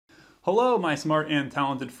Hello, my smart and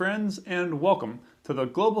talented friends, and welcome to the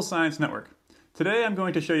Global Science Network. Today I'm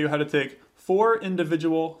going to show you how to take 4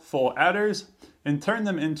 individual full adders and turn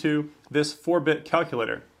them into this 4-bit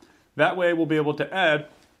calculator. That way we'll be able to add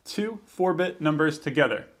 2 4-bit numbers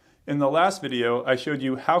together. In the last video, I showed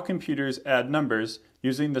you how computers add numbers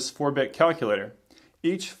using this 4-bit calculator.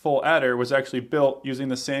 Each full adder was actually built using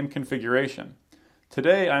the same configuration.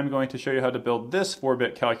 Today I'm going to show you how to build this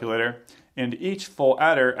 4-bit calculator, and each full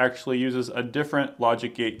adder actually uses a different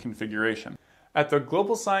logic gate configuration. At the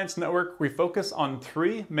Global Science Network, we focus on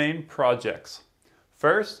 3 main projects.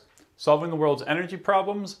 First, solving the world's energy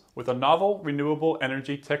problems with a novel renewable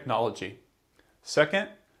energy technology. Second,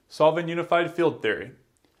 solving unified field theory.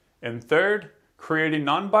 And third, creating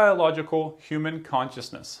non-biological human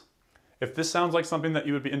consciousness. If this sounds like something that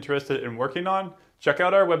you would be interested in working on, check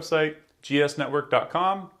out our website,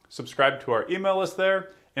 gsnetwork.com, subscribe to our email list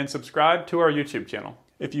there, and subscribe to our YouTube channel.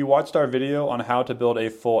 If you watched our video on how to build a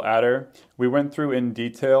full adder, we went through in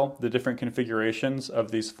detail the different configurations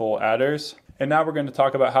of these full adders, and now we're going to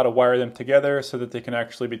talk about how to wire them together so that they can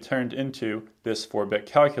actually be turned into this 4-bit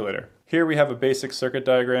calculator. Here we have a basic circuit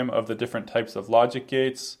diagram of the different types of logic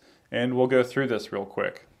gates, and we'll go through this real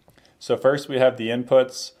quick. So first we have the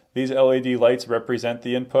inputs. These LED lights represent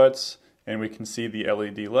the inputs, and we can see the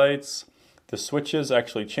LED lights. The switches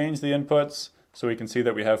actually change the inputs, so we can see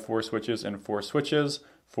that we have 4 switches and 4 switches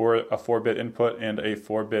for a 4-bit input and a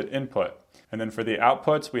 4-bit input. And then for the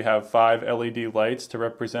outputs, we have 5 LED lights to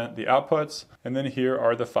represent the outputs, and then here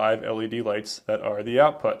are the 5 LED lights that are the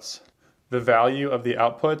outputs. The value of the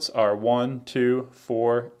outputs are 1, 2,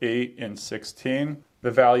 4, 8, and 16.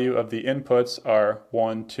 The value of the inputs are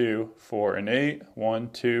 1, 2, 4, and 8, 1,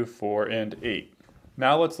 2, 4, and 8.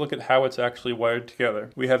 Now let's look at how it's actually wired together.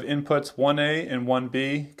 We have inputs 1A and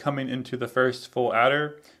 1B coming into the first full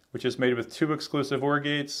adder, which is made with 2 exclusive OR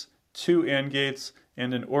gates, 2 AND gates,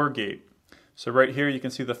 and an OR gate. So right here you can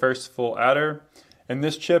see the first full adder, and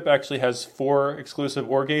this chip actually has 4 exclusive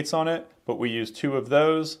OR gates on it, but we use 2 of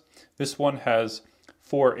those. This one has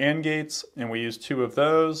 4 AND gates, and we use 2 of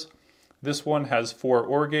those. This one has 4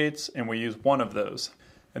 OR gates, and we use 1 of those.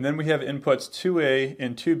 And then we have inputs 2A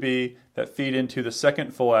and 2B that feed into the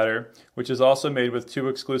second full adder, which is also made with 2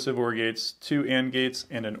 exclusive OR gates, 2 AND gates,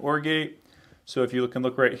 and an OR gate. So if you can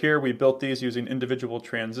look right here, we built these using individual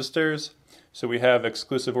transistors. So we have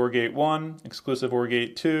exclusive OR gate 1, exclusive OR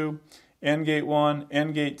gate 2, AND gate 1,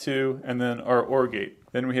 AND gate 2, and then our OR gate.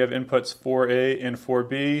 Then we have inputs 4A and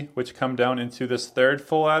 4B, which come down into this third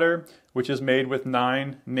full adder, which is made with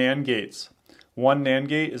 9 NAND gates. One NAND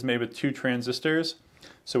gate is made with 2 transistors.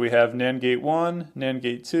 So we have NAND gate 1, NAND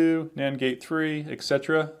gate 2, NAND gate 3,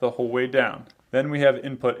 etc. the whole way down. Then we have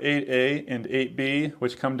input 8A and 8B,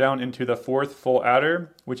 which come down into the fourth full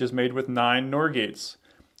adder, which is made with 9 NOR gates.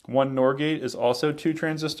 One NOR gate is also 2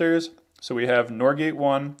 transistors, so we have NOR gate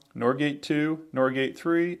 1, NOR gate 2, NOR gate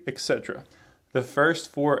 3, etc. The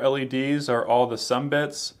first 4 LEDs are all the sum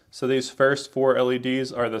bits, so these first 4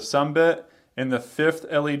 LEDs are the sum bit, and the 5th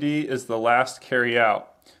LED is the last carry out.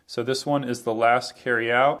 So this one is the last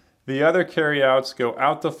carry out. The other carry outs go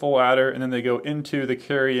out the full adder and then they go into the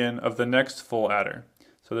carry in of the next full adder.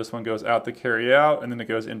 So this one goes out the carry out and then it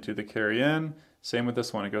goes into the carry in. Same with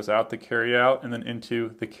this one, it goes out the carry out and then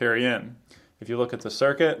into the carry in. If you look at the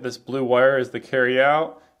circuit, this blue wire is the carry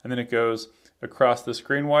out and then it goes across this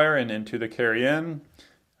green wire and into the carry in.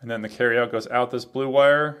 And then the carry out goes out this blue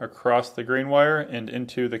wire, across the green wire and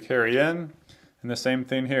into the carry in. And the same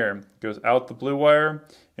thing here, it goes out the blue wire,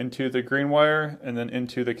 into the green wire, and then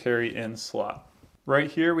into the carry-in slot. Right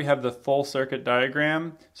here we have the full circuit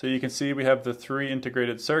diagram. So you can see we have the 3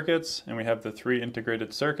 integrated circuits, and we have the 3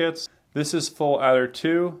 integrated circuits. This is full adder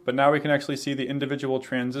 2, but now we can actually see the individual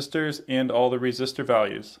transistors and all the resistor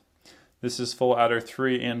values. This is full adder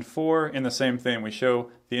 3 and 4, and the same thing, we show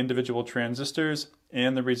the individual transistors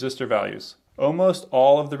and the resistor values. Almost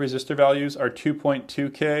all of the resistor values are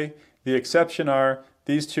 2.2K. The exception are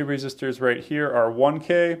these 2 resistors right here are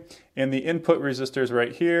 1K, and the input resistors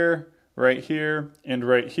right here, and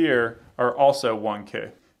right here are also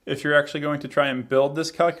 1K. If you're actually going to try and build this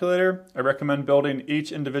calculator, I recommend building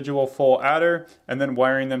each individual full adder and then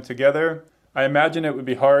wiring them together. I imagine it would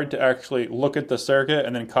be hard to actually look at the circuit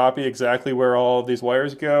and then copy exactly where all of these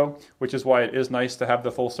wires go, which is why it is nice to have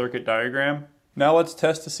the full circuit diagram. Now let's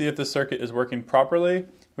test to see if the circuit is working properly.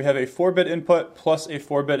 We have a 4-bit input plus a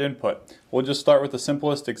 4-bit input. We'll just start with the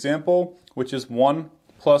simplest example, which is 1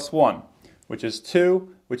 plus 1, which is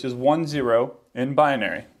 2, which is 1, 0 in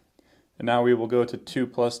binary. And now we will go to 2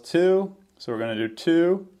 plus 2, so we're going to do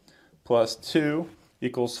 2 plus 2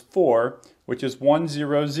 equals 4, which is 1,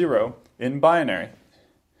 0, 0 in binary.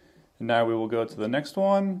 And now we will go to the next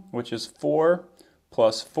one, which is 4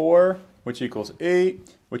 plus 4, which equals 8,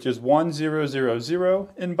 which is 1, 0, 0, 0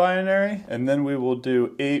 in binary. And then we will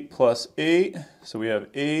do 8 plus 8. So we have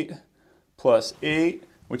 8 plus 8,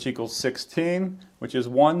 which equals 16, which is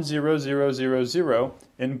 1, 0, 0, 0, 0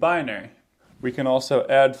 in binary. We can also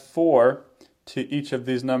add 4 to each of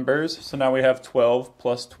these numbers. So now we have 12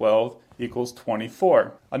 plus 12 equals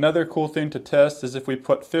 24. Another cool thing to test is if we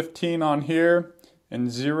put 15 on here and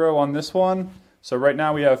 0 on this one. So right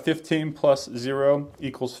now we have 15 plus 0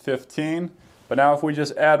 equals 15. But now if we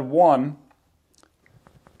just add 1,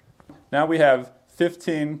 now we have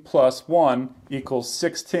 15 plus 1 equals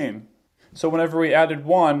 16. So whenever we added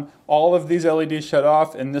 1, all of these LEDs shut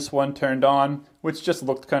off and this one turned on, which just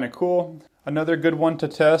looked kind of cool. Another good one to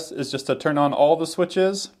test is just to turn on all the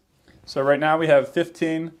switches. So right now we have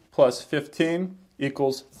 15 plus 15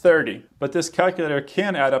 equals 30. But this calculator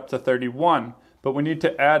can add up to 31, but we need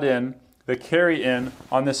to add in the carry in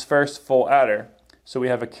on this first full adder. So we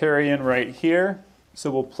have a carry in right here. So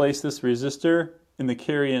we'll place this resistor in the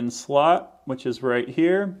carry in slot, which is right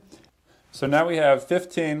here. So now we have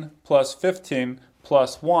 15 plus 15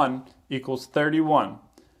 plus 1 equals 31.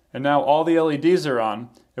 And now all the LEDs are on.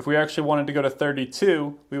 If we actually wanted to go to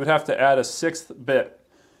 32, we would have to add a 6th bit.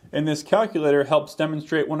 And this calculator helps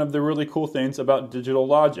demonstrate one of the really cool things about digital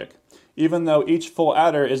logic. Even though each full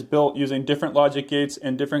adder is built using different logic gates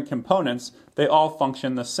and different components, they all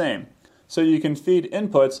function the same. So you can feed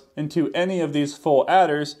inputs into any of these full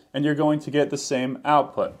adders and you're going to get the same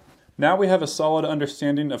output. Now we have a solid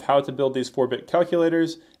understanding of how to build these 4-bit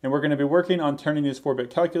calculators, and we're going to be working on turning these 4-bit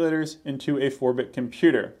calculators into a 4-bit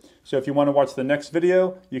computer. So if you want to watch the next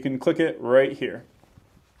video, you can click it right here.